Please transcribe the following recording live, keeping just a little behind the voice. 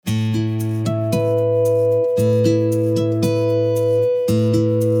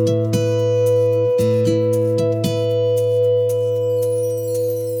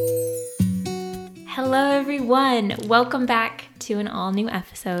Welcome back to an all new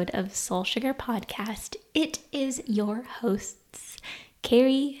episode of Soul Sugar Podcast. It is your hosts,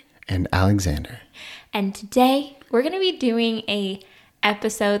 Carrie and Alexander. And today we're going to be doing a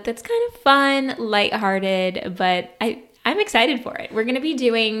episode that's kind of fun, lighthearted, but I'm excited for it. We're going to be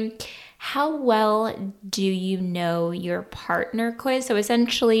doing how well do you know your partner quiz. So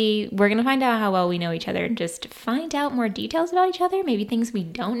essentially, we're going to find out how well we know each other and just find out more details about each other, maybe things we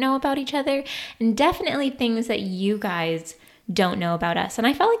don't know about each other, and definitely things that you guys don't know about us. And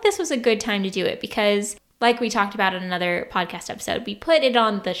I felt like this was a good time to do it because, like we talked about in another podcast episode, we put it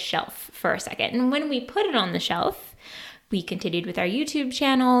on the shelf for a second. And when we put it on the shelf, we continued with our YouTube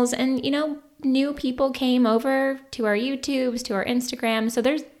channels and, new people came over to our YouTubes, to our Instagram. So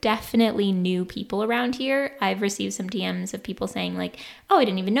there's definitely new people around here. I've received some DMs of people saying like, oh, I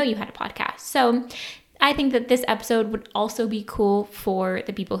didn't even know you had a podcast. So I think that this episode would also be cool for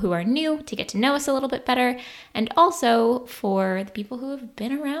the people who are new to get to know us a little bit better. And also for the people who have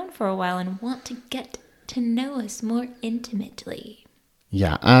been around for a while and want to get to know us more intimately.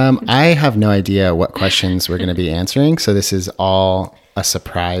 Yeah, I have no idea what questions we're going to be answering. So this is all a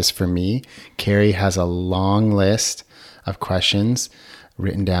surprise for me. Carrie has a long list of questions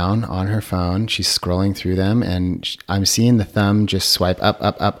written down on her phone. She's scrolling through them and I'm seeing the thumb just swipe up,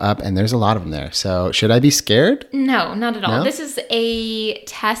 and there's a lot of them there. So should I be scared? No, not at all. No? This is a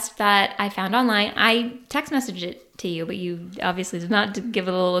test that I found online. I text messaged it to you, but you obviously did not give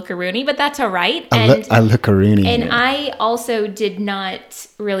it a little look-a-rooney, but that's all right. I look-a-rooney. And I also did not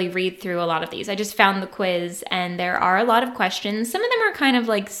really read through a lot of these. I just found the quiz and there are a lot of questions. Some of them are kind of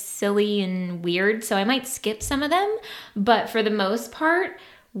like silly and weird, so I might skip some of them. But for the most part,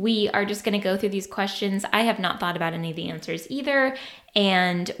 we are just going to go through these questions. I have not thought about any of the answers either,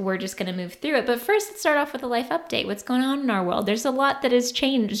 and we're just going to move through it. But first, let's start off with a life update. What's going on in our world? There's a lot that has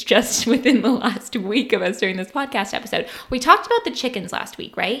changed just within the last week of us doing this podcast episode. We talked about the chickens last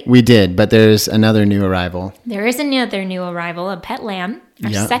week, right? We did, but there's another new arrival. There is another new arrival, a pet lamb,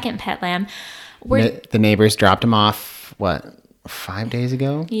 our second pet lamb. The neighbors dropped him off, 5 days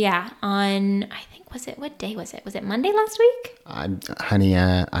ago? Yeah, on, what day was it? Was it Monday last week? Honey,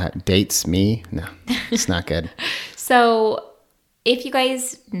 dates me? No, it's not good. So if you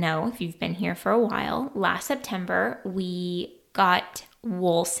guys know, if you've been here for a while, last September we got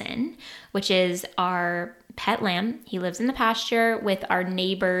Wolson, which is our pet lamb. He lives in the pasture with our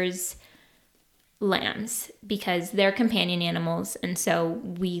neighbors' lambs because they're companion animals. And so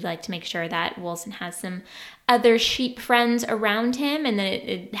we like to make sure that Wolson has some other sheep friends around him, and then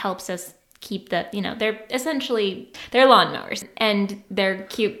it helps us keep they're lawnmowers and they're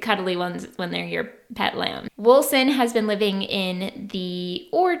cute, cuddly ones when they're your pet lamb. Wolson has been living in the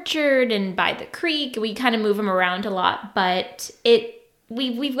orchard and by the creek. We kind of move him around a lot, but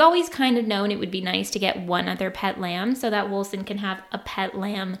we've always kind of known it would be nice to get one other pet lamb so that Wolson can have a pet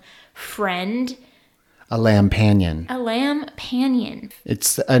lamb friend. A lamb-panion. A lamb-panion.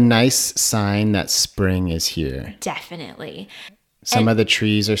 It's a nice sign that spring is here. Definitely. Some of the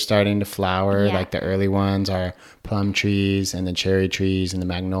trees are starting to flower, like the early ones are plum trees and the cherry trees and the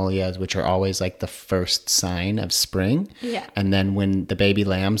magnolias, which are always like the first sign of spring. Yeah. And then when the baby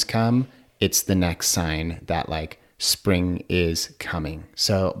lambs come, it's the next sign that like spring is coming.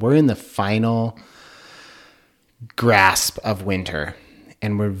 So we're in the final grasp of winter,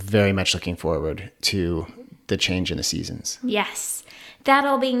 and we're very much looking forward to the change in the seasons. Yes. That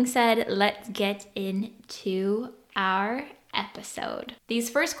all being said, let's get into our episode. These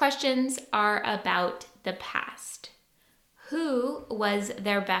first questions are about the past. Who was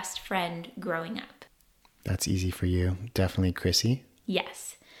their best friend growing up? That's easy for you. Definitely Chrissy.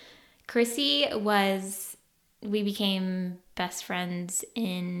 Yes. Chrissy we became best friends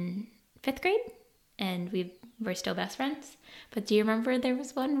in 5th grade, and we're still best friends. But do you remember there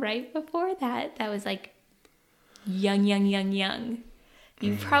was one right before that was like young?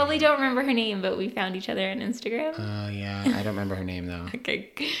 You probably don't remember her name, but we found each other on Instagram. Oh, yeah. I don't remember her name, though.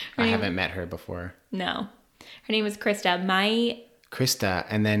 Okay. I haven't met her before. No. Her name was Krista. Krista,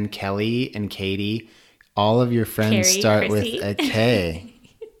 and then Kelly and Katie. All of your friends start Chrissy. with a K.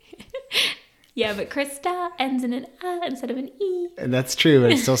 Yeah, but Krista ends in an instead of an E. That's true,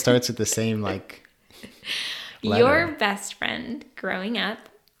 but it still starts with the same, letter. Your best friend growing up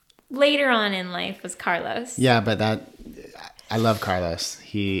later on in life was Carlos. Yeah, but I love Carlos.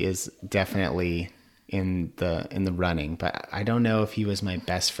 He is definitely in the running, but I don't know if he was my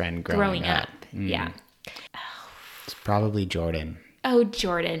best friend growing up. Yeah. It's probably Jordan. Oh,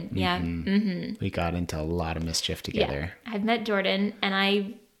 Jordan. Yeah. Mm-hmm. We got into a lot of mischief together. Yeah. I've met Jordan, and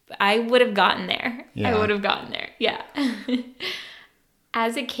I would have gotten there. Yeah. I would have gotten there. Yeah.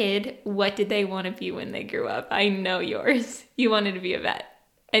 As a kid, what did they want to be when they grew up? I know yours. You wanted to be a vet.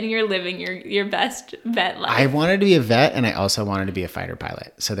 And you're living your best vet life. I wanted to be a vet, and I also wanted to be a fighter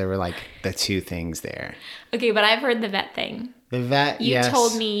pilot. So there were like the two things there. Okay, but I've heard the vet thing. The vet, You yes.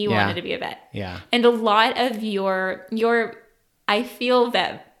 told me you wanted to be a vet. Yeah. And a lot of your I feel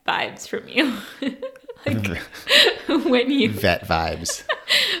vet vibes from you. Like when you Vet vibes.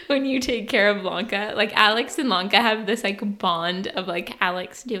 when you take care of Lanka, like Alex and Lanka have this like bond of like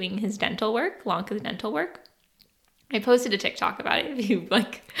Alex doing his dental work, Lanka's dental work. I posted a TikTok about it if you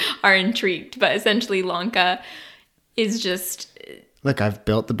like are intrigued, but essentially Lanka is just Look, I've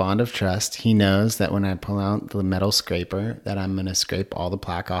built the bond of trust. He knows that when I pull out the metal scraper, that I'm going to scrape all the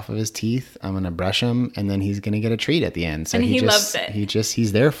plaque off of his teeth. I'm going to brush him, and then he's going to get a treat at the end. So And he just, loves it.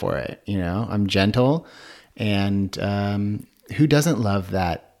 He's there for it. You know, I'm gentle. And who doesn't love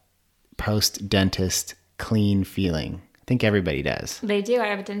that post-dentist clean feeling? I think everybody does. they do. I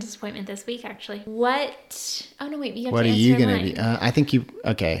have a dentist appointment this week actually. What? Oh no, wait. You have What to are answer you going to mine. be? I think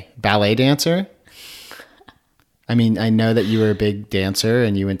okay, ballet dancer? I mean, I know that you were a big dancer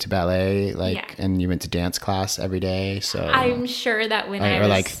and you went to ballet, Yeah. and you went to dance class every day. So I'm sure that when I or was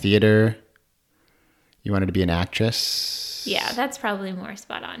like theater, you wanted to be an actress? yeah, that's probably more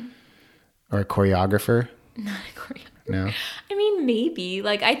spot on. Or a choreographer? Not a choreographer. No. I mean, maybe.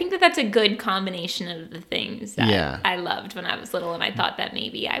 Like, I think that that's a good combination of the things that Yeah. I loved when I was little, and I thought that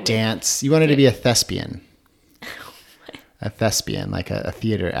maybe I would. Dance. You wanted to be a thespian. A thespian, like a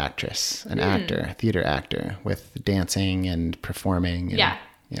theater actress, an actor, a theater actor with dancing and performing. And, Yeah,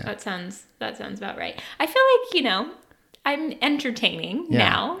 Yeah. that sounds about right. I feel like I'm entertaining Yeah,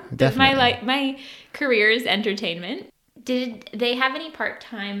 now. definitely. My career is entertainment. Did they have any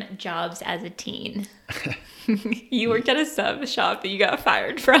part-time jobs as a teen? You worked at a sub shop that you got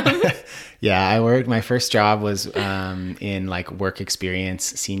fired from. Yeah, I worked. My first job was in like work experience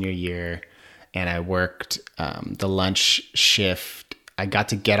senior year, and I worked the lunch shift. I got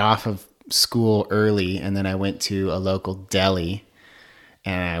to get off of school early, and then I went to a local deli,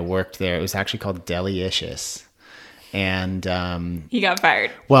 and I worked there. It was actually called Delicious, and You got fired.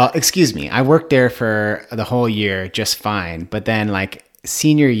 well, excuse me, I worked there for the whole year just fine, but then like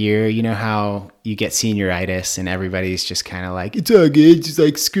senior year, you know how you get senioritis and everybody's just kind of like, it's all good, just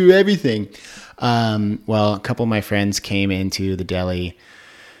like screw everything. Well, a couple of my friends came into the deli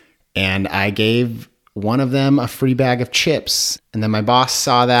and I gave one of them a free bag of chips. And then my boss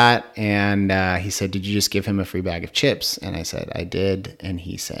saw that and he said, did you just give him a free bag of chips? And I said, I did. And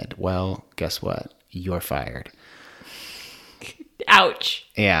he said, well, guess what? You're fired. Ouch.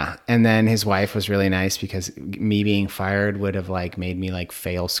 Yeah. And then his wife was really nice because me being fired would have like made me like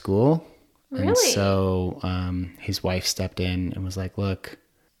fail school. And Really? so his wife stepped in and was like, look,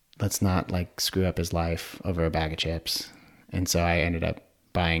 let's not like screw up his life over a bag of chips. And so I ended up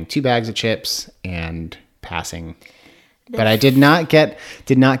buying 2 bags of chips and passing. But I did not get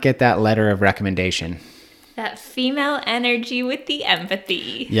that letter of recommendation. That female energy with the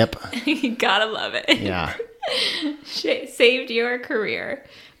empathy. Yep. You gotta love it. Yeah. Saved your career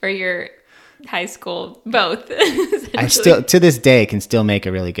or your high school, both. I still, to this day, can still make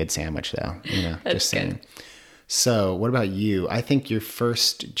a really good sandwich, though. You know, That's just saying. good. So, what about you? I think your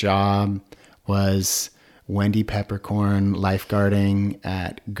first job was Wendy Peppercorn lifeguarding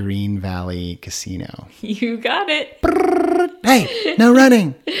at Green Valley Casino. You got it. Hey, no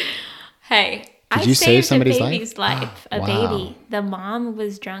running. Hey, Did you save somebody's a baby's life? A Wow. baby. The mom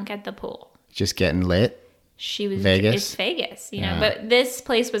was drunk at the pool. Just getting lit. She was Vegas? It's Vegas, you know. Yeah. But this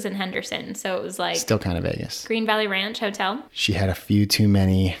place was in Henderson, so it was like Still kind of Vegas. Green Valley Ranch Hotel. She had a few too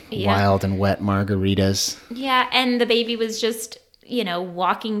many Yeah. wild and wet margaritas. Yeah, and the baby was just,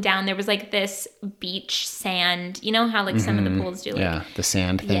 walking down. There was like this beach sand. You know how like some of the pools do, like Yeah, the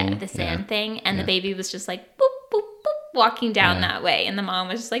sand thing. yeah, the sand thing, and Yeah. the baby was just like boop boop boop walking down that way, and the mom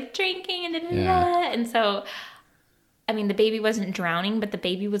was just like drinking and and so. I mean, the baby wasn't drowning, but the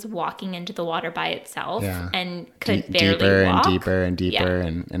baby was walking into the water by itself Yeah. and could barely Deeper walk. and deeper and deeper.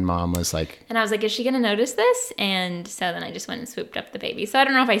 Yeah. And mom was like, And I was like, is she going to notice this? And so then I just went and swooped up the baby. So I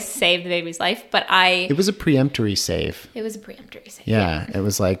don't know if I saved the baby's life, but it was a preemptory save. it was a preemptory save. Yeah, it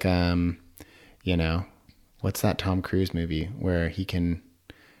was like, what's that Tom Cruise movie where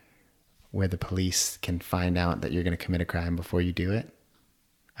the police can find out that you're going to commit a crime before you do it?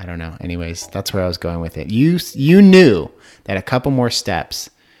 I don't know. Anyways, that's where I was going with it. You knew that a couple more steps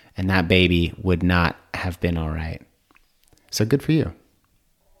and that baby would not have been all right. So good for you.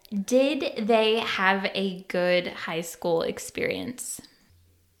 Did they have a good high school experience?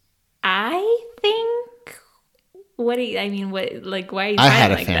 I think. What why are you I smiling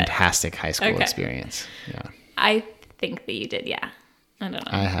had a like that? fantastic high school Okay. experience. Yeah. I think that you did, yeah. I don't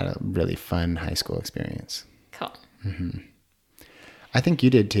know. I had a really fun high school experience. Cool. I think you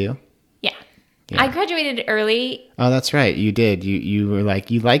did too. Yeah. I graduated early. Oh, that's right. You did. You were like,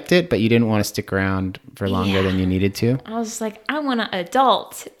 you liked it, but you didn't want to stick around for longer than you needed to. I was just like, I want to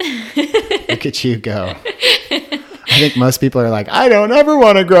adult. Look at you go. I think most people are like, I don't ever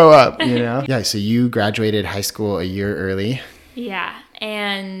want to grow up, you know? Yeah, so you graduated high school a year early. Yeah.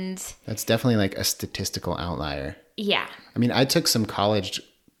 And That's definitely like a statistical outlier. yeah. I mean, I took some college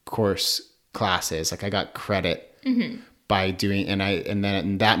course classes. Like I got credit by doing, and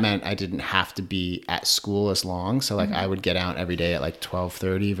then that meant I didn't have to be at school as long. So like I would get out every day at like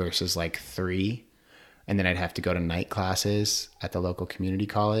 12:30 versus like 3. And then I'd have to go to night classes at the local community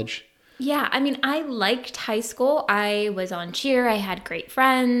college. Yeah, I mean, I liked high school. I was on cheer. I had great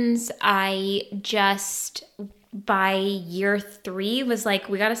friends. I just, by year 3, was like,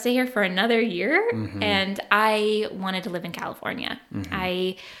 we got to stay here for another year. And I wanted to live in California.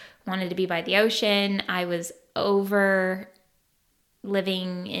 I wanted to be by the ocean. I was over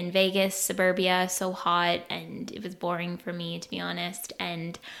living in Vegas, suburbia, so hot, and it was boring for me, to be honest.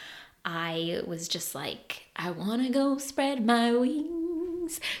 And I was just like, I want to go spread my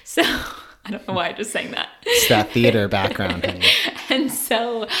wings. So I don't know why I just sang that. It's that theater background. Honey. And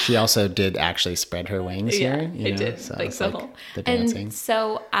so She also did actually spread her wings here. You it know? did. So Like it's the like whole. the dancing. And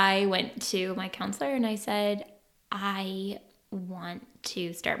so I went to my counselor and I said, I want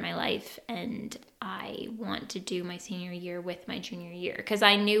to start my life and I want to do my senior year with my junior year because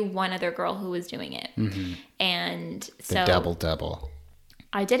I knew one other girl who was doing it. And The so double.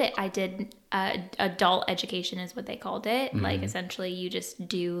 I did it. I did adult education is what they called it. Like essentially you just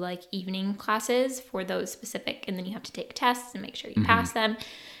do like evening classes for those specific, and then you have to take tests and make sure you pass them.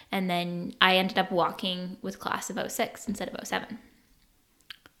 And then I ended up walking with class of 06 instead of 07.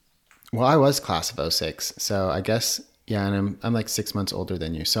 Well, I was class of 06. So I guess, yeah, and I'm like 6 months older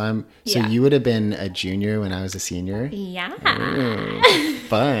than you. So Yeah. you would have been a junior when I was a senior. Yeah.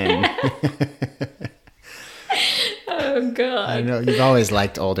 Fun. Oh, God. I know you've always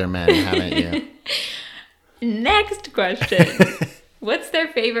liked older men, haven't you? Next question. What's their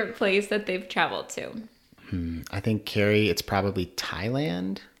favorite place that they've traveled to? I think, Carrie, it's probably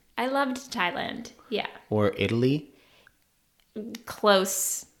Thailand I loved Thailand. Yeah. or Italy.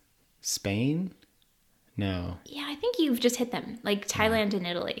 Close. Spain? No. Yeah, I think you've just hit them. Like Thailand and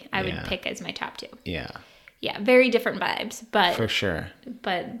Italy, I would Yeah. pick as my top 2. Yeah, Yeah, very different vibes, for sure.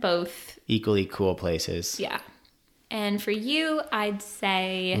 but both, Equally cool places. yeah. And for you, I'd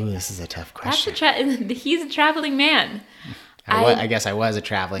say Ooh, this is a tough that's question. he's a traveling man. I guess I was a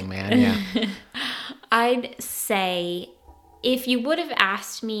traveling man, yeah. I'd say if you would have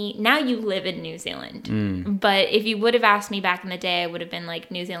asked me, now you live in New Zealand, but if you would have asked me back in the day, I would have been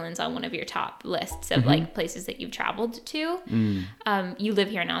like, New Zealand's on one of your top lists of like places that you've traveled to. You live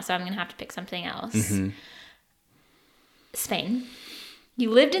here now, so I'm going to have to pick something else. Spain. You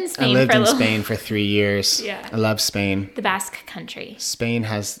lived in Spain I lived for a in little. Spain for 3 years. Yeah. I love Spain. The Basque Country. Spain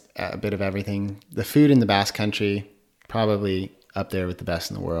has a bit of everything. The food in the Basque Country, probably up there with the best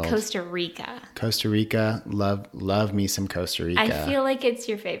in the world. Costa Rica. Costa Rica, love me some Costa Rica. I feel like it's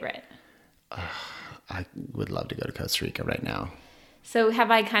your favorite. I would love to go to Costa Rica right now. So have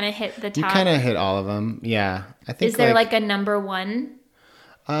I kind of hit the You top? kind of hit all of them. Yeah. I think Is there like a number one?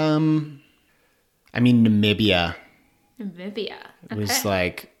 I mean, Namibia Namibia. Okay. was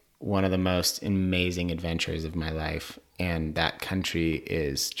like one of the most amazing adventures of my life. And that country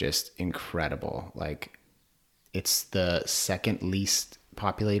is just incredible. Like, it's the second least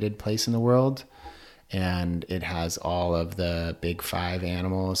populated place in the world. And it has all of the big 5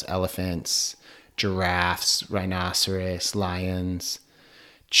 animals: elephants, giraffes, rhinoceros, lions,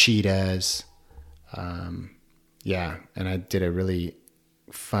 cheetahs. Yeah, and I did a really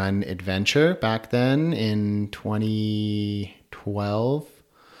fun adventure back then in 2012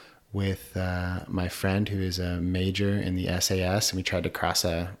 with my friend who is a major in the SAS, and we tried to cross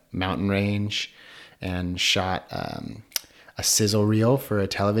a mountain range and shot a sizzle reel for a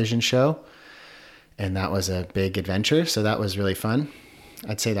television show, and that was a big adventure. So that was really fun.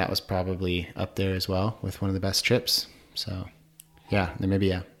 I'd say that was probably up there as well with one of the best trips. So yeah,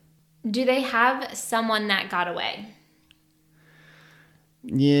 Namibia. Do they have someone that got away?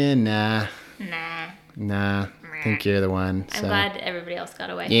 Yeah, nah. Nah. I think you're the one. I'm So. glad everybody else got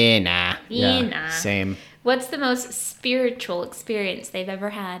away. Yeah, nah. Yeah, nah. Same. What's the most spiritual experience they've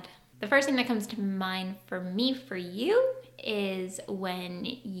ever had? The first thing that comes to mind for me, for you, is when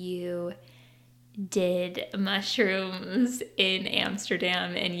you did mushrooms in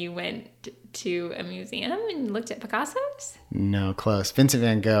Amsterdam and you went to a museum and looked at Picasso's? No, close. Vincent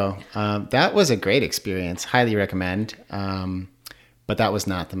van Gogh. That was a great experience. Highly recommend. But that was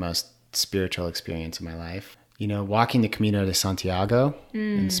not the most spiritual experience of my life. You know, walking the Camino de Santiago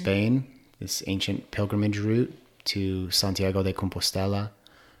in Spain, this ancient pilgrimage route to Santiago de Compostela.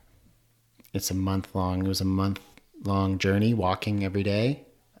 It was a month-long journey, walking every day,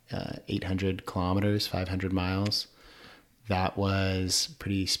 800 kilometers, 500 miles. That was a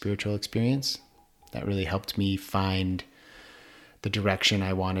pretty spiritual experience. That really helped me find the direction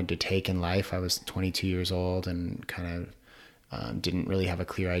I wanted to take in life. I was 22 years old and kind of didn't really have a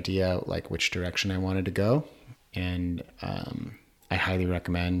clear idea like which direction I wanted to go. And I highly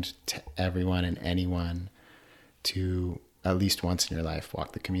recommend to everyone and anyone to at least once in your life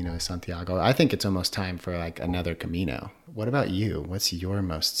walk the Camino de Santiago. I think it's almost time for like another Camino. What about you? What's your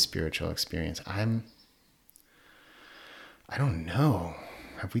most spiritual experience? I don't know.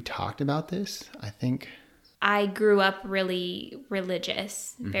 Have we talked about this? I think I grew up really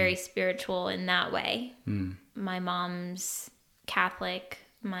religious, very spiritual in that way. My mom's Catholic.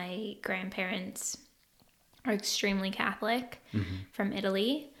 My grandparents are extremely Catholic from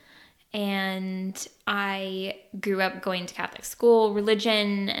Italy. And I grew up going to Catholic school.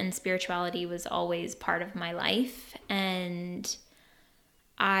 Religion and spirituality was always part of my life. And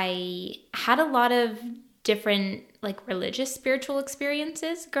I had a lot of different like religious spiritual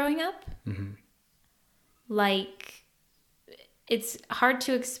experiences growing up. Like, it's hard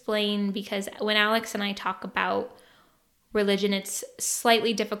to explain because when Alex and I talk about religion, it's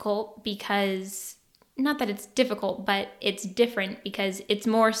slightly difficult because, not that it's difficult, but it's different because it's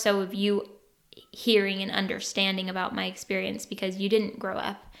more so of you hearing and understanding about my experience because you didn't grow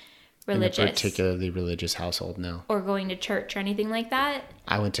up religious. In a particularly religious household, no. Or going to church or anything like that.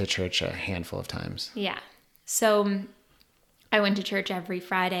 I went to church a handful of times. Yeah. So I went to church every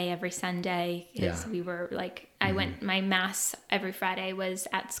Friday, every Sunday, because we were like, I went, my mass every Friday was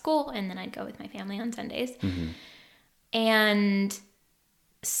at school, and then I'd go with my family on Sundays. And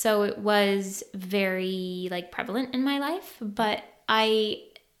so it was very like prevalent in my life, but I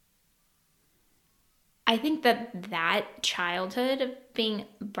think that childhood of being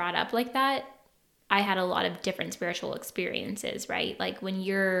brought up like that, I had a lot of different spiritual experiences, right? Like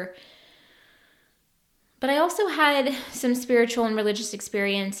but I also had some spiritual and religious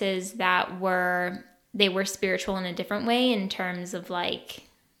experiences that were spiritual in a different way in terms of like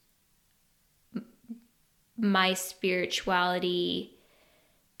my spirituality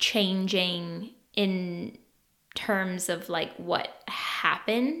changing in terms of like what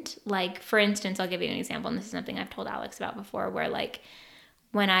happened. Like, for instance, I'll give you an example, and this is something I've told Alex about before, where like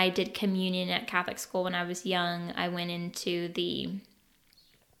when I did communion at Catholic school when I was young, I went into the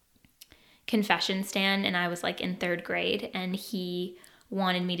confession stand and I was like in 3rd grade, and he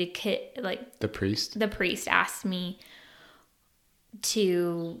wanted me to the priest asked me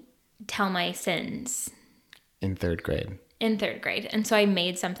to tell my sins in 3rd grade. And so I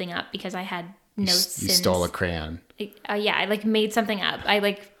made something up because I had no sins. You stole a crayon. Yeah, I like made something up. I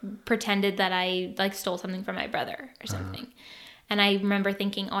like pretended that I like stole something from my brother or something. And I remember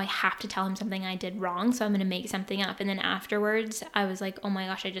thinking, oh, I have to tell him something I did wrong, so I'm going to make something up. And then afterwards, I was like, oh my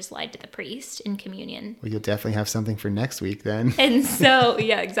gosh, I just lied to the priest in communion. Well, you'll definitely have something for next week then. And so,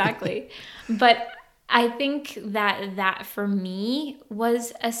 yeah, exactly. But I think that for me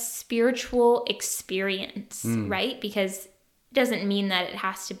was a spiritual experience, right? Because it doesn't mean that it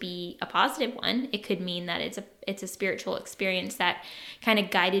has to be a positive one. It could mean that it's a spiritual experience that kind of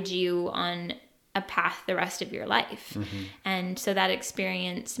guided you on a path the rest of your life. And so that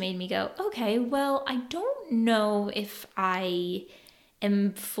experience made me go, okay, well, I don't know if I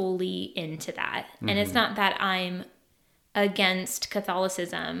am fully into that. And it's not that I'm against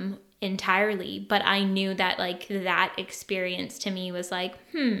Catholicism entirely, but I knew that like that experience to me was like,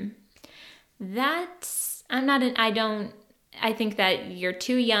 I think that you're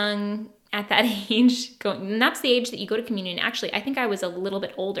too young at that age, and that's the age that you go to communion. Actually, I think I was a little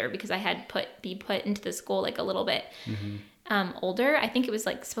bit older because I had be put into the school like a little bit older. I think it was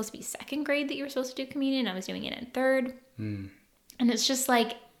like supposed to be 2nd grade that you were supposed to do communion. I was doing it in 3rd. And it's just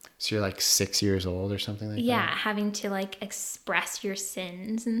like... So you're like 6 years old or something like that? Yeah, having to like express your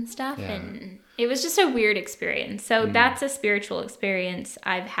sins and stuff. Yeah. And it was just a weird experience. So that's a spiritual experience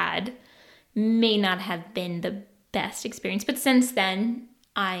I've had. May not have been the best experience, but since then...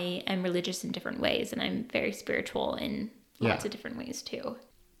 I am religious in different ways, and I'm very spiritual in lots of different ways too.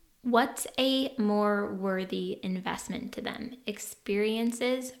 What's a more worthy investment to them,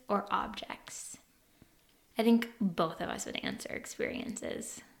 experiences or objects? I think both of us would answer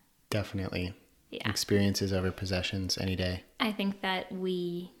experiences. Definitely. Yeah. Experiences over possessions any day. I think that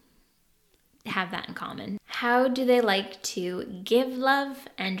we have that in common. How do they like to give love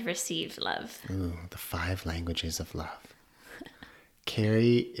and receive love? Ooh, the 5 languages of love.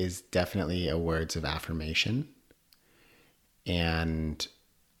 Carrie is definitely a words of affirmation, and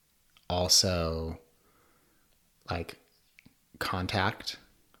also like contact,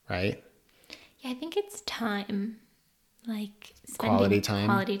 right? Yeah, I think it's time. Like spending Quality time?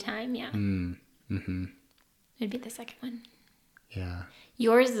 Quality time, yeah. It'd be the second one. Yeah.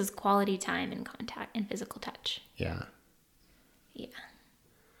 Yours is quality time and contact and physical touch. Yeah. Yeah.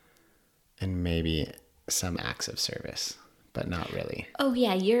 And maybe some acts of service, but not really. Oh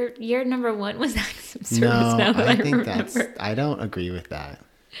yeah, your number one was acts of service. No, Now that I think remember. I don't agree with that.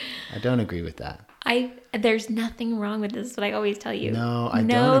 I don't agree with that. There's nothing wrong with this, what I always tell you. No, I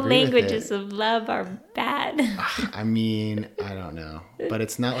no don't agree with languages it. of love are bad. I mean, I don't know. But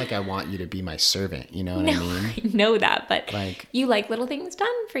it's not like I want you to be my servant. You know what I No, mean? I know that, but Like- you like little things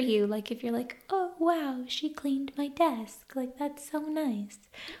done for you. Like if you're like, oh wow, she cleaned my desk. Like that's so nice.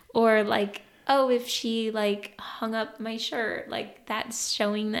 Or like, oh, if she like hung up my shirt, like that's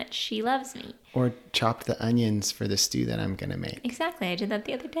showing that she loves me. Or chopped the onions for the stew that I'm going to make. Exactly. I did that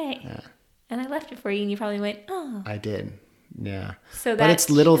the other day. Yeah. And I left it for you and you probably went, oh. I did. Yeah. So But it's that's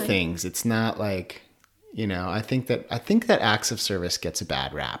little showing- things. It's not like, you know, I think that acts of service gets a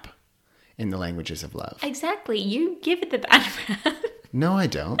bad rap in the languages of love. Exactly. You give it the bad rap. No, I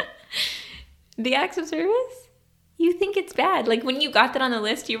don't. The acts of service? You think it's bad. Like when you got that on the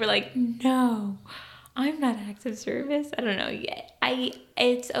list, you were like, no, I'm not acts of service. I don't know.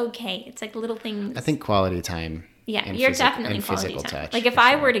 It's okay. It's like little things. I think quality time. Yeah, and you're physi- definitely and quality physical time. touch. Like if for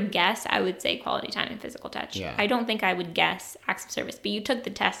I sure. were to guess, I would say quality time and physical touch. Yeah. I don't think I would guess acts of service, but you took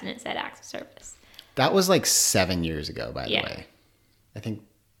the test and it said acts of service. That was like 7 years ago, by Yeah. the way. I think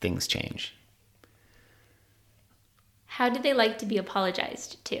things change. How do they like to be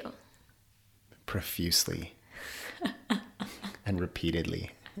apologized to? Profusely. And repeatedly.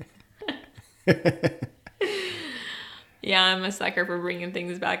 Yeah, I'm a sucker for bringing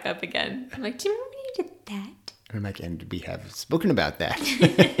things back up again. I'm like, do you remember you did that? And I'm like, and we have spoken about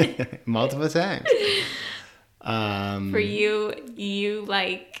that multiple times. For you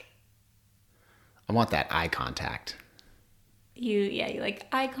like, I want that eye contact you like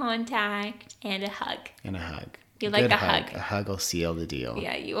eye contact and a hug. and a hug. You like Good a hug. A hug will seal the deal.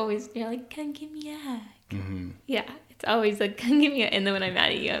 Yeah, you're like, come give me a hug. Yeah, it's always like, come give me a, and then when I'm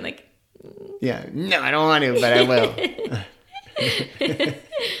mad at you, I'm like, Yeah. No, I don't want to, but I will.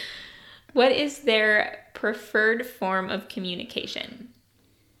 what is their preferred form of communication?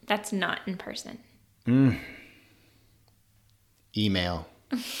 That's not in person. Email.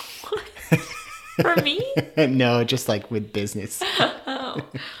 For me? No, just like with business. Oh.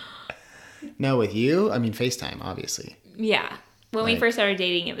 No, with you, I mean FaceTime, obviously. Yeah. When we Like- first started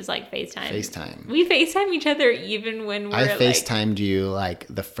dating, it was like FaceTime. FaceTime. We FaceTime each other even when we're I like... FaceTimed you like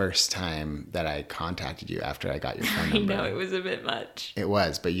the first time that I contacted you after I got your phone I number. know, it was a bit much. It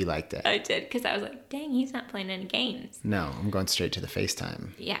was, but you liked it. I did, because I was like, dang, he's not playing any games. No, I'm going straight to the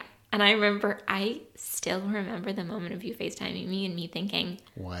FaceTime. Yeah. And I still remember the moment of you FaceTiming me and me thinking,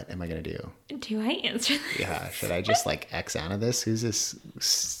 What am I going to do? do I answer this? Yeah, should I just like X out of this? Who's this?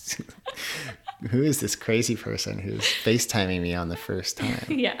 Who is this crazy person who's FaceTiming me on the first time?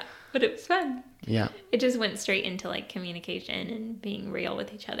 Yeah. But it was fun. Yeah. It just went straight into like communication and being real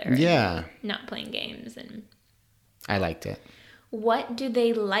with each other. Yeah, And not playing games. And I liked it. what do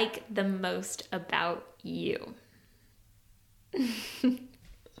they like the most about you?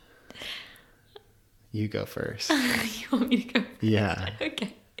 You go first. You want me to go? Yeah.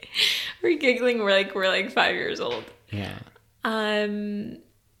 Okay. We're giggling. We're like 5 years old. Yeah.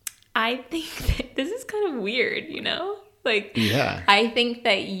 I think that this is kind of weird, you know? Like, Yeah. I think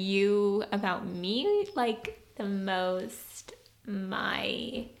that you, about me, like the most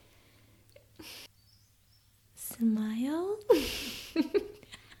my smile.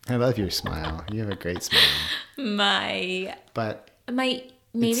 I love your smile. You have a great smile. my But maybe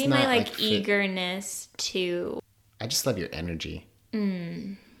It's my not, like like, eagerness to I just love your energy.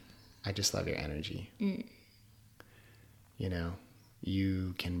 I just love your energy. You know,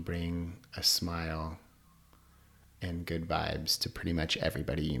 you can bring a smile and good vibes to pretty much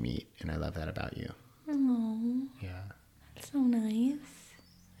everybody you meet. And I love that about you. oh, Yeah. that's so nice.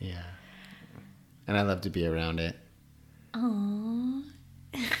 Yeah. And I love to be around it. Aww.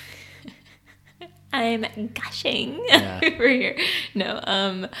 I'm gushing Yeah. over here.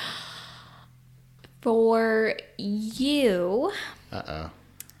 No, for you, Uh-oh.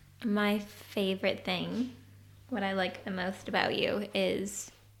 my favorite thing, what I like the most about you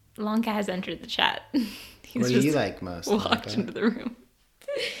is Lonka has entered the chat. He's What do you just like most? walked Monica? into the room.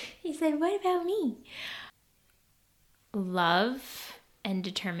 He said, what about me? Love and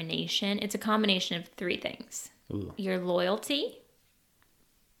determination. It's a combination of three things. Ooh. Your loyalty,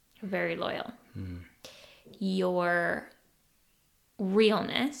 very loyal. Your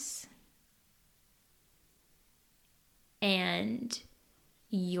realness and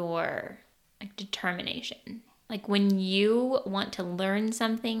your like determination. Like when you want to learn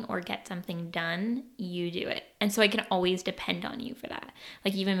something or get something done, you do it. And so I can always depend on you for that.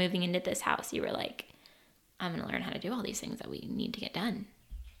 Like even moving into this house, you were like, I'm going to learn how to do all these things that we need to get done.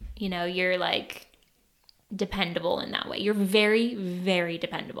 You know, you're like dependable in that way. You're very, very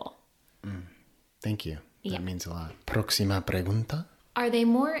dependable. Thank you. Yeah. That means a lot. Próxima pregunta. Are they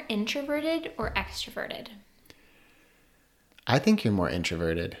more introverted or extroverted? I think you're more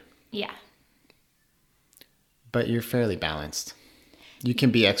introverted, Yeah. but you're fairly balanced. You can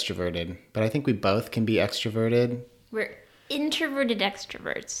be extroverted, but I think we both can be extroverted. We're introverted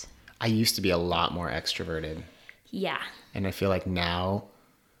extroverts. I used to be a lot more extroverted, Yeah. and I feel like now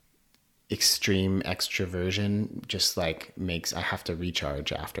extreme extroversion just like makes I have to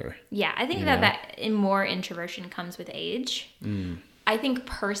recharge after. Yeah, I think that in more introversion comes with age. I think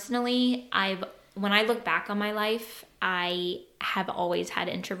personally, when I look back on my life, I have always had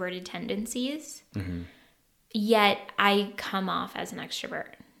introverted tendencies. Yet I come off as an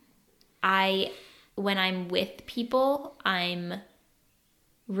extrovert. When I'm with people, I'm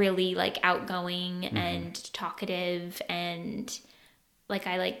really like outgoing and talkative, and like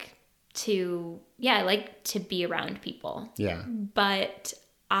I like to be around people. Yeah. But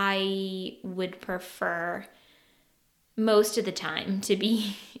I would prefer most of the time to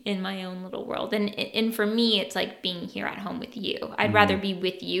be in my own little world. And for me, it's like being here at home with you. I'd rather be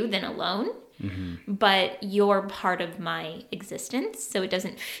with you than alone. But you're part of my existence, so it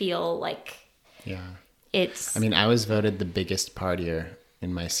doesn't feel like it's... I mean, I was voted the biggest partier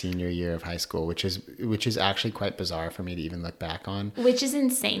in my senior year of high school, which is actually quite bizarre for me to even look back on. Which is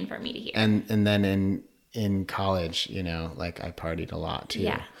insane for me to hear. And then in college, you know, like I partied a lot too.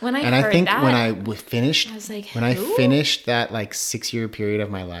 Yeah. When I and heard I think that, when I finished, I was like, when I who? finished that like 6-year period of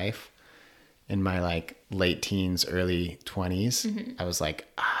my life, in my like late teens, early 20s, I was like,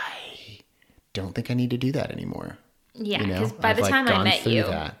 I don't think I need to do that anymore. Yeah, You know? because by I've, the like, time I gone met through you,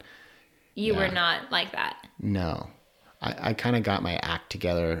 that. you were Yeah. not like that. No, I kind of got my act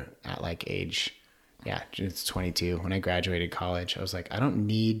together at like age, it's 22. When I graduated college, I was like, I don't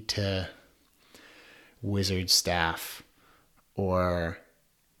need to wizard staff or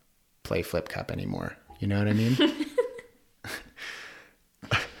play flip cup anymore. You know what I mean?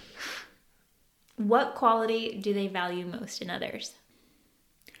 What quality do they value most in others?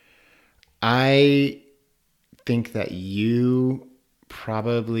 I think that you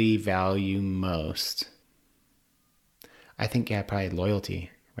probably value most. I think, probably loyalty,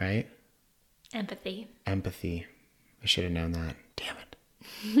 right? Empathy. Empathy. I should have known that. Damn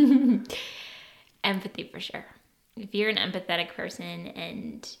it. Empathy for sure. If you're an empathetic person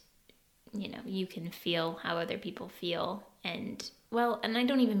and, you know, you can feel how other people feel and I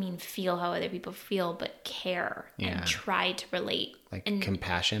don't even mean feel how other people feel, but care and try to relate. Like and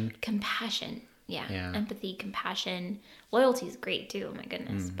compassion. Compassion. Yeah. Yeah. Empathy, compassion. Loyalty is great too. Oh my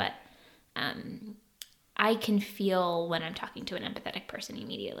goodness. But I can feel when I'm talking to an empathetic person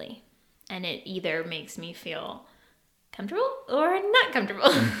immediately. And it either makes me feel comfortable or not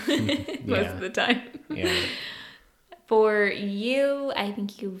comfortable most of the time. Yeah. For you, I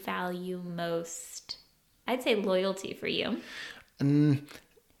think you value most, I'd say loyalty for you.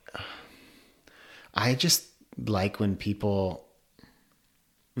 I just like when people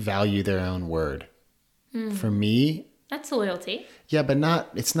value their own word. For me, That's loyalty. yeah, but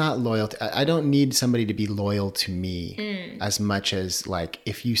it's not loyalty. I don't need somebody to be loyal to me as much as like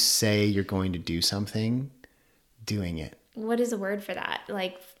if you say you're going to do something, doing it. What is a word for that?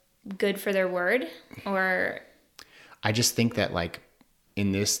 Like good for their word or... I just think that like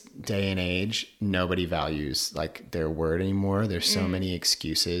in this day and age, nobody values like their word anymore. There's so many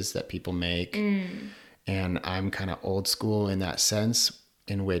excuses that people make. And I'm kind of old school in that sense,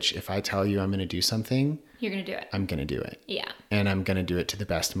 in which if I tell you I'm going to do something, You're going to do it. I'm going to do it. Yeah. And I'm going to do it to the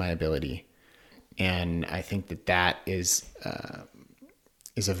best of my ability. And I think that is a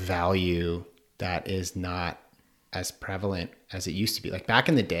value that is not as prevalent as it used to be. Like back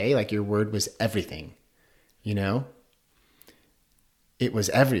in the day, like your word was everything, you know? It was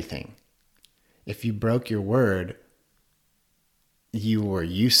everything. If you broke your word, you were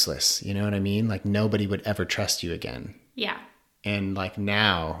useless. You know what I mean? Like nobody would ever trust you again. Yeah. And like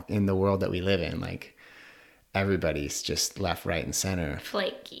now in the world that we live in, like everybody's just left, right, and center.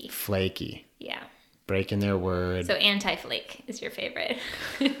 Flaky. Yeah. Breaking their word. So anti-flake is your favorite.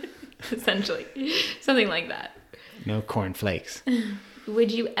 Essentially. Something like that. No corn flakes.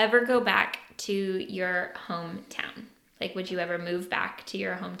 Would you ever go back to your hometown? Like, would you ever move back to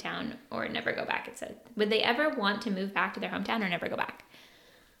your hometown or never go back? It said, would they ever want to move back to their hometown or never go back?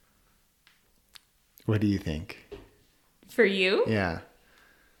 What do you think? For you? Yeah.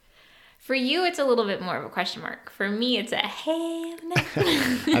 For you, it's a little bit more of a question mark. For me, it's a hell no.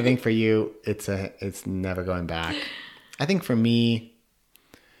 I think for you, it's never going back. I think for me,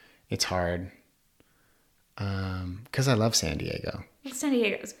 it's hard. Because I love San Diego. San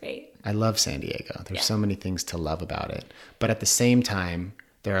Diego's great. I love San Diego. There's so many things to love about it. But at the same time,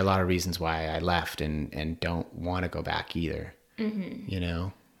 there are a lot of reasons why I left and don't want to go back either. You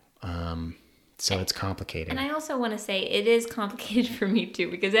know? So it's complicated. And I also want to say it is complicated for me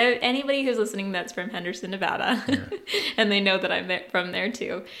too, because anybody who's listening that's from Henderson, Nevada, and they know that I'm from there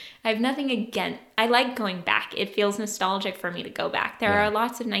too, I have nothing against. I like going back. It feels nostalgic for me to go back. There are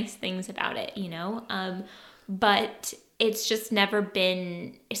lots of nice things about it, you know, but it's just never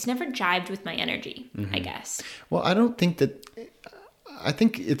jived with my energy, I guess. Well, I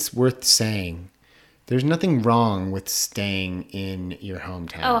think it's worth saying there's nothing wrong with staying in your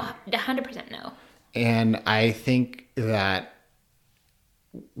hometown. Oh, 100% no. And I think that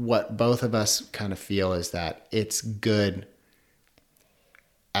what both of us kind of feel is that it's good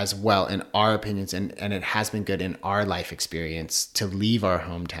as well in our opinions, and it has been good in our life experience to leave our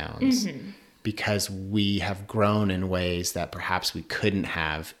hometowns because we have grown in ways that perhaps we couldn't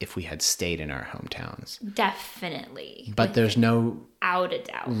have if we had stayed in our hometowns. Definitely. But there's no without a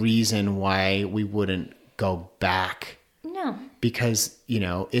doubt reason why we wouldn't go back. No. Because, you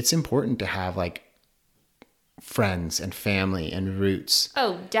know, it's important to have like friends and family and roots.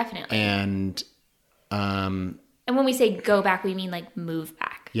 Oh, definitely. And when we say go back, we mean like move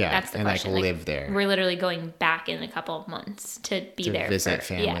back. Yeah, that's the and question. like live there. We're literally going back in a couple of months to be there. To visit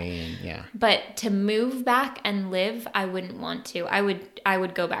family. But to move back and live, I wouldn't want to. I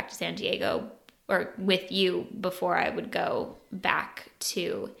would go back to San Diego or with you before I would go back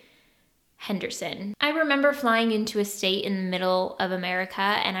to Henderson. I remember flying into a state in the middle of America,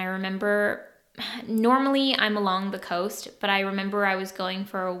 and I remember normally I'm along the coast, but I remember I was going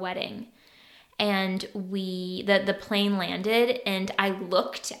for a wedding. And the plane landed, and I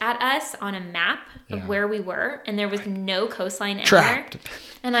looked at us on a map of where we were, and there was no coastline anywhere. Trapped.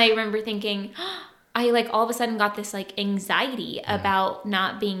 And I remember thinking, I like all of a sudden got this like anxiety about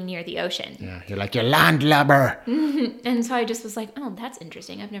not being near the ocean. Yeah, you're like, you're landlubber. And so I just was like, oh, that's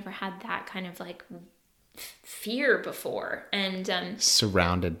interesting. I've never had that kind of like fear before. And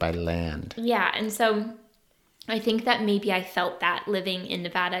surrounded by land. Yeah, and so I think that maybe I felt that living in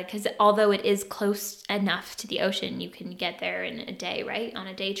Nevada, because although it is close enough to the ocean, you can get there in a day, right? On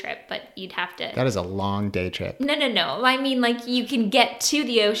a day trip, but you'd have to... That is a long day trip. No. I mean, like, you can get to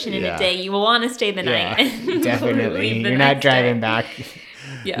the ocean in a day. You will want to stay the night. Definitely. You're not driving back.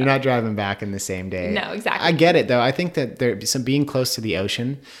 Yeah. You're not driving back in the same day. No, exactly. I get it, though. I think that being close to the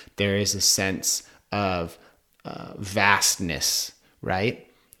ocean, there is a sense of vastness, right?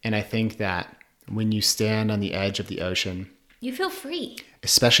 And I think that when you stand on the edge of the ocean, you feel free.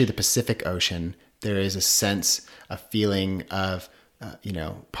 Especially the Pacific Ocean, there is a sense, a feeling of,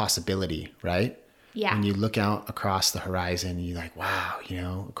 possibility, right? Yeah. When you look out across the horizon, you're like, wow,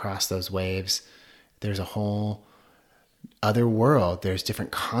 across those waves, there's a whole other world. There's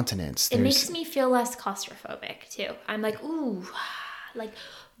different continents. It makes me feel less claustrophobic too. I'm like, ooh, like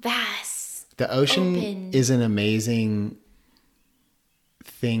vast. The ocean open. Is an amazing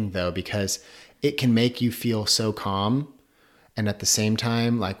thing though, because it can make you feel so calm, and at the same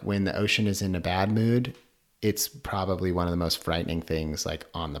time, like when the ocean is in a bad mood, it's probably one of the most frightening things like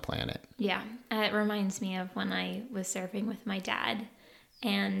on the planet. Yeah, it reminds me of when I was surfing with my dad,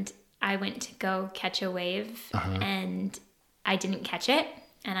 and I went to go catch a wave, and I didn't catch it,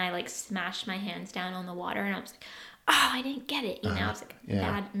 and I like smashed my hands down on the water, and I was like, oh, I didn't get it, I was like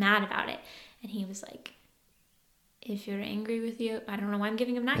mad about it, and he was like, if you're angry with you, I don't know why I'm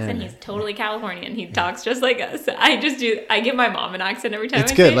giving him an accent. He's totally Californian. He talks just like us. I give my mom an accent every time.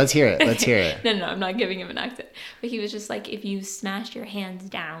 It's good. Let's hear it. No, I'm not giving him an accent. But he was just like, if you smash your hands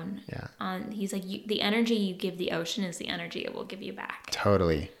down he's like, the energy you give the ocean is the energy it will give you back.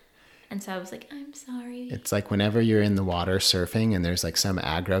 Totally. And so I was like, I'm sorry. It's like whenever you're in the water surfing and there's like some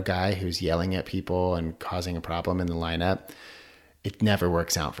aggro guy who's yelling at people and causing a problem in the lineup, it never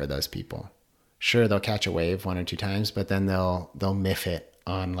works out for those people. Sure, they'll catch a wave 1 or 2 times, but then they'll miff it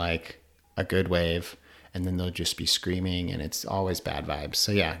on like a good wave, and then they'll just be screaming, and it's always bad vibes.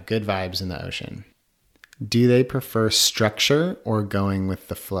 So yeah, good vibes in the ocean. Do they prefer structure or going with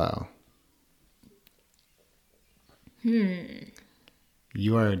the flow? You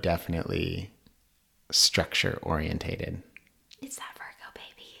are definitely structure orientated. It's that Virgo,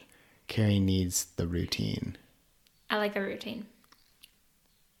 baby. Carrie needs the routine. I like a routine.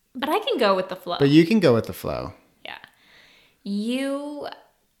 But I can go with the flow. But you can go with the flow. Yeah. You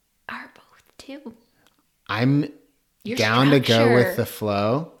are both too. I'm Your down to go structure. with the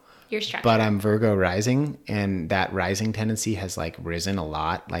flow. Your structure. But I'm Virgo rising, and that rising tendency has like risen a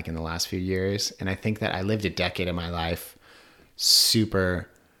lot, like in the last few years. And I think that I lived a decade of my life super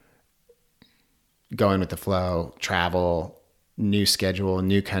going with the flow, travel, new schedule,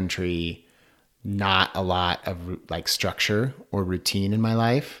 new country, not a lot of like structure or routine in my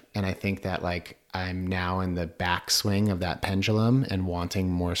life. And I think that like I'm now in the backswing of that pendulum and wanting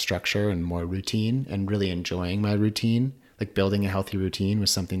more structure and more routine and really enjoying my routine. Like building a healthy routine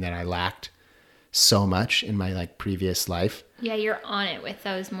was something that I lacked so much in my like previous life. Yeah, you're on it with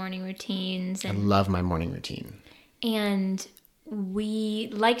those morning routines. I And love my morning routine. we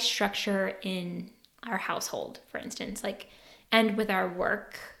like structure in our household, for instance, like, and with our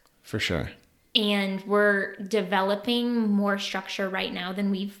work. For sure. And we're developing more structure right now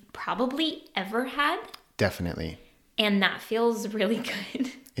than we've probably ever had. Definitely. And that feels really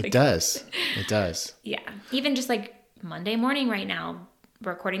good. It does. It does. Yeah. Even just like Monday morning right now,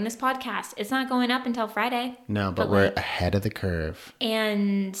 recording this podcast, it's not going up until Friday. No, but we're like, ahead of the curve.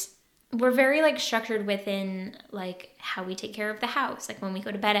 and we're very like structured within like how we take care of the house. Like when we go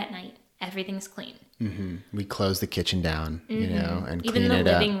to bed at night, everything's clean. Mm-hmm. We close the kitchen down, you know, and Even clean it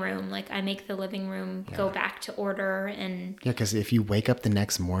the up. living room, like I make the living room go back to order. And Yeah, because if you wake up the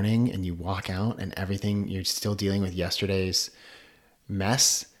next morning and you walk out and everything, you're still dealing with yesterday's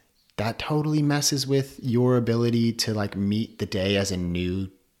mess, that totally messes with your ability to like meet the day as a new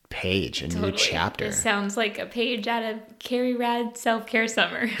page, a new chapter. It sounds like a page out of Carrie Rad Self-Care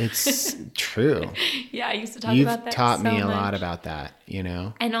Summer. It's true. Yeah, I used to talk You've about that taught so me a lot much. about that, you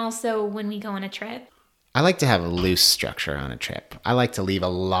know? And also when we go on a trip. I like to have a loose structure on a trip. I like to leave a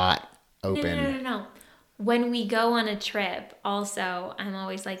lot open. No. When we go on a trip, also, I'm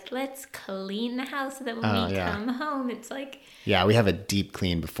always like, let's clean the house so that when we come home, it's like... Yeah, we have a deep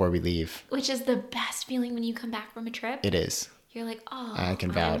clean before we leave. Which is the best feeling when you come back from a trip. It is. You're like, oh, I can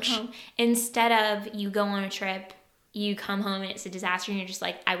vouch. I'm home. Instead of you go on a trip, you come home and it's a disaster and you're just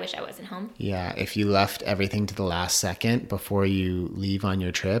like, I wish I wasn't home. Yeah, if you left everything to the last second before you leave on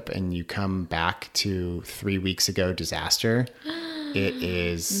your trip and you come back to 3 weeks ago disaster, it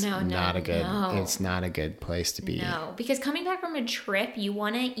is it's not a good place to be. No, because coming back from a trip, you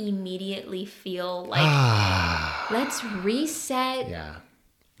want to immediately feel like, let's reset. Yeah.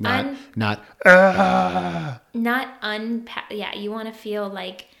 Not unpack. Yeah, you want to feel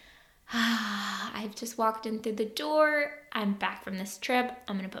like, I've just walked in through the door. I'm back from this trip.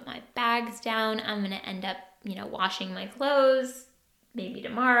 I'm going to put my bags down. I'm going to end up, washing my clothes maybe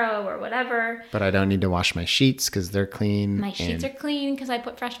tomorrow or whatever. But I don't need to wash my sheets because they're clean. My sheets are clean because I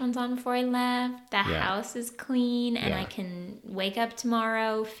put fresh ones on before I left. The house is clean and I can wake up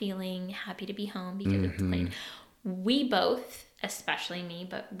tomorrow feeling happy to be home because it's clean. We both, especially me,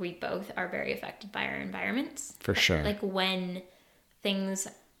 but we both are very affected by our environments. For sure. Like when things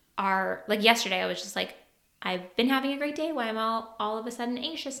are, like yesterday I was just like, I've been having a great day. Why am I all of a sudden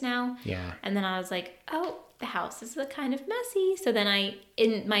anxious now? Yeah. And then I was like, oh, the house is kind of messy. So then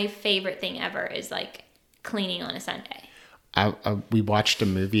my favorite thing ever is like cleaning on a Sunday. We watched a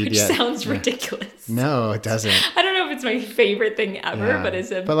movie. Which sounds ridiculous. No, it doesn't. I don't know if it's my favorite thing ever, but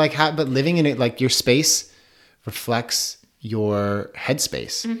it's a... But living in it, like your space reflects your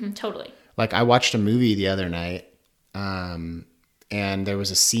headspace. Mm-hmm, totally. Like I watched a movie the other night, and there was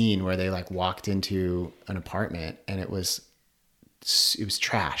a scene where they like walked into an apartment and it was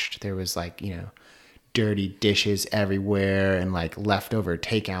trashed. There was like, dirty dishes everywhere and like leftover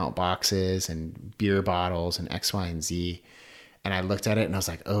takeout boxes and beer bottles and X, Y, and Z. And I looked at it and I was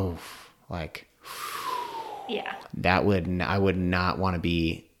like, oh, like, yeah, I would not want to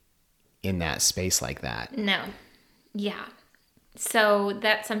be in that space like that. No. Yeah. So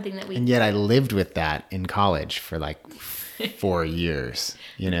that's something that and yet I lived with that in college for like 4 years,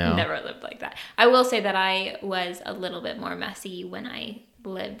 Never lived like that. I will say that I was a little bit more messy when I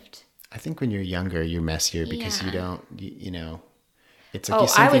lived. I think when you're younger, you're messier because you don't, it's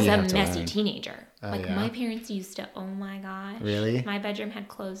like I was a messy teenager. My parents used to, oh my gosh. Really? My bedroom had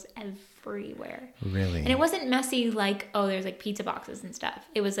clothes everywhere. Really? And it wasn't messy like, oh, there's like pizza boxes and stuff.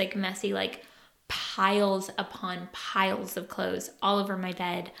 It was like messy like piles upon piles of clothes all over my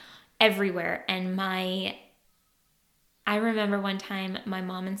bed, everywhere. And I remember one time my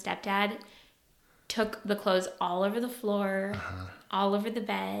mom and stepdad took the clothes all over the floor, all over the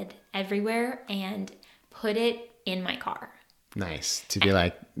bed, everywhere, and put it in my car. Nice. To be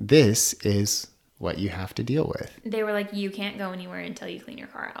like, this is what you have to deal with. They were like, you can't go anywhere until you clean your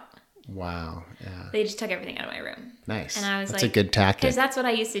car out. Wow. Yeah. They just took everything out of my room. Nice. And I was that's like, a good tactic. because that's what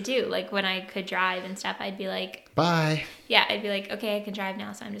I used to do. Like when I could drive and stuff, I'd be like, Bye. yeah, I'd be like, okay, I can drive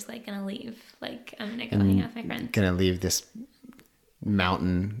now, so I'm just like gonna leave. Like I'm gonna go hang out with my friends. Gonna leave this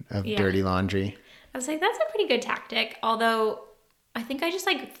mountain of dirty laundry. I was like, that's a pretty good tactic. Although I think I just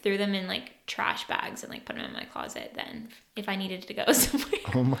like threw them in like trash bags and like put them in my closet then if I needed to go somewhere.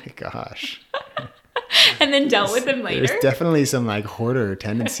 Oh my gosh. And then dealt with them later. There's definitely some like hoarder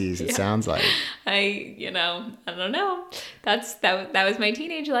tendencies, it sounds like. I don't know. That was my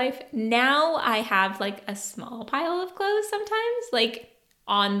teenage life. Now I have like a small pile of clothes sometimes, like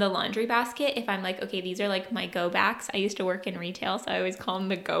on the laundry basket. If I'm like, okay, these are like my go backs. I used to work in retail, so I always call them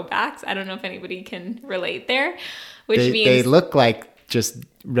the go backs. I don't know if anybody can relate there, which means they look like just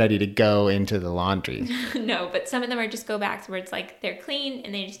ready to go into the laundry. No, but some of them are just go backs where it's like they're clean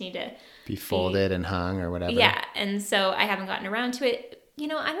and they just need to be folded and hung or whatever. Yeah, and so I haven't gotten around to it. You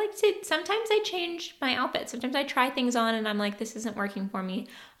know, I like to, sometimes I change my outfit. Sometimes I try things on and I'm like, this isn't working for me.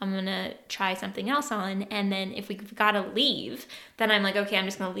 I'm going to try something else on. And then if we've got to leave, then I'm like, okay, I'm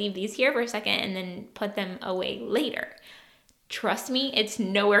just going to leave these here for a second and then put them away later. Trust me, it's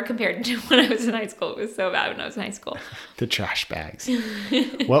nowhere compared to when I was in high school. It was so bad when I was in high school. The trash bags.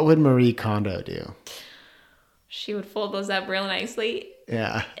 What would Marie Kondo do? She would fold those up real nicely.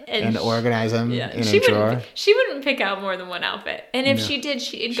 Yeah, and organize them in a she drawer. She wouldn't pick out more than one outfit. And if she did,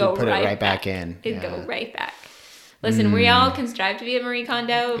 she'd go put it right back in. It'd go right back. Listen, we all can strive to be a Marie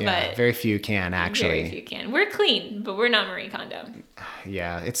Kondo, but very few can, actually. Very few can. We're clean, but we're not Marie Kondo.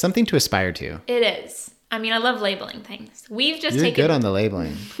 Yeah, it's something to aspire to. It is. I mean, I love labeling things. You're good on the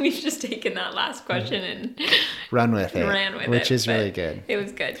labeling. We've just taken that last question and ran with it, which is really good. It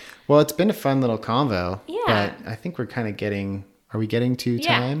was good. Well, it's been a fun little convo. Yeah. But I think we're kind of getting. Are we getting to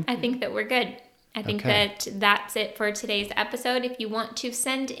time? Yeah, I think that we're good. I think that that's it for today's episode. If you want to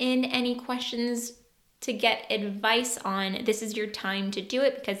send in any questions to get advice on, this is your time to do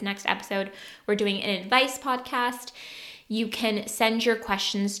it because next episode we're doing an advice podcast. You can send your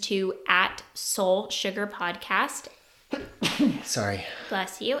questions to @soulsugarpodcast. Sorry.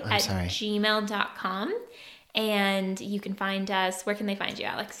 Bless you. @gmail.com. And you can find us. Where can they find you,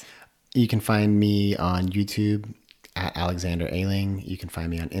 Alex? You can find me on YouTube @Alexander Ayling. You can find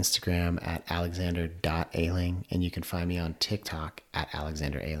me on Instagram @Alexander.Ayling. And you can find me on TikTok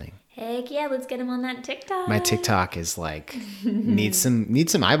 @Alexander Ayling. Heck yeah, let's get him on that TikTok. My TikTok is like needs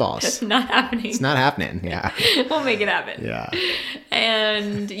some eyeballs. It's not happening. It's not happening. Yeah. We'll make it happen. Yeah.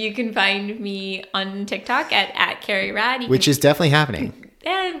 And you can find me on TikTok at Carrie Rad. Which is definitely happening.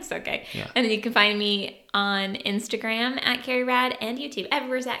 Yeah, it's okay. Yeah. And then you can find me on Instagram @Carrie Rad and YouTube.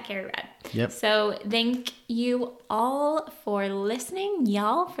 Everywhere's @Carrie Rad. Yep. So thank you all for listening.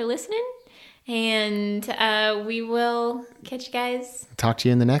 Y'all for listening. And we will catch you guys. Talk to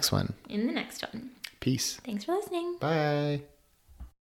you in the next one. In the next one. Peace. Thanks for listening. Bye.